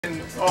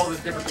all the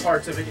different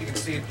parts of it. You can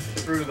see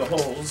through the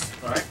holes.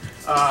 All right.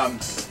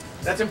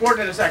 That's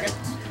important in a second.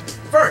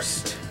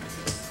 First,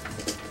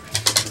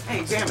 hey,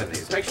 examine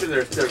these. Make sure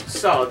they're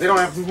solid. They don't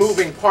have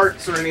moving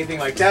parts or anything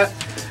like that.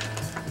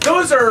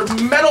 Those are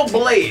metal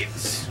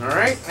blades, all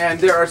right? And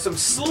there are some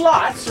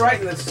slots right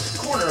in this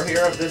corner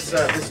here of this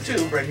this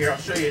tube right here. I'll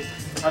show you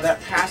how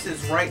that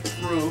passes right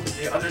through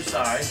the other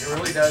side. It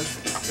really does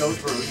go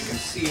through. You can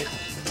see it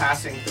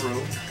passing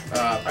through.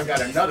 I've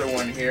got another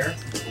one here.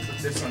 We'll put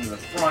this one in the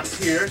front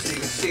here so you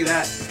can see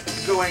that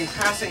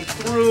passing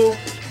through.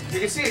 You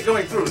can see it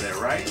going through there,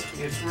 right?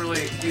 It's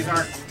really, these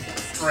aren't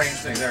strange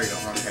things. There you go.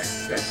 Okay,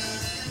 good.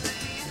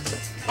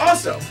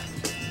 Also,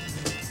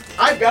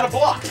 I've got a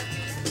block.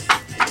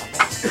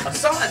 A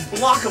solid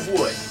block of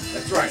wood.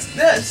 That's right.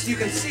 This, you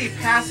can see,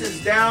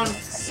 passes down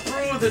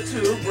through the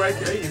tube right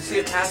there. You can see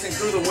it passing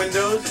through the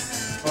windows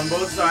on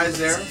both sides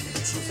there. We'll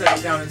set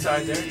it down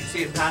inside there. You can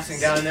see it passing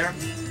down in there.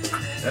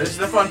 Now, this is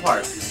the fun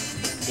part.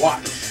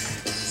 Watch.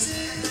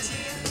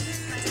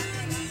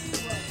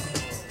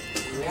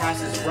 It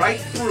passes right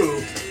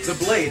through the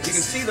blades. You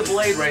can see the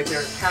blade right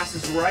there. It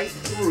passes right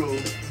through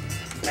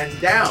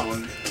and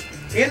down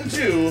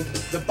into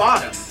the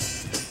bottom.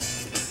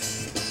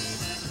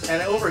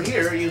 And over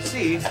here, you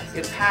see,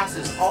 it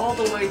passes all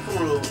the way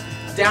through,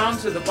 down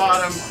to the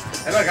bottom.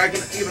 And look, I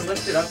can even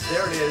lift it up.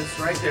 There it is,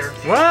 right there.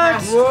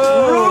 What?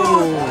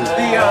 Whoa!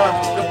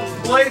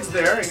 The blades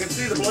there. You can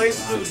see the blades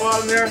through the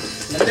bottom there.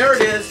 And there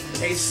it is,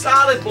 a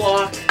solid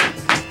block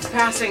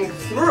passing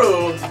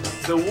through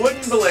the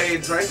wooden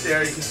blades right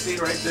there. You can see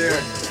right there.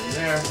 And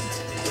there.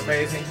 It's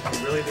amazing.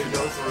 You really do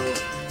go through.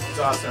 It's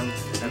awesome.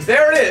 And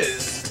there it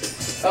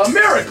is. A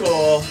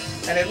miracle.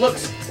 And it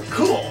looks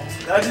cool,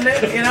 doesn't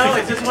it? You know,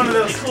 it's just one of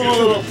those cool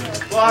little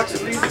blocks.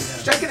 And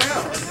check it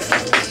out.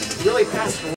 Really passed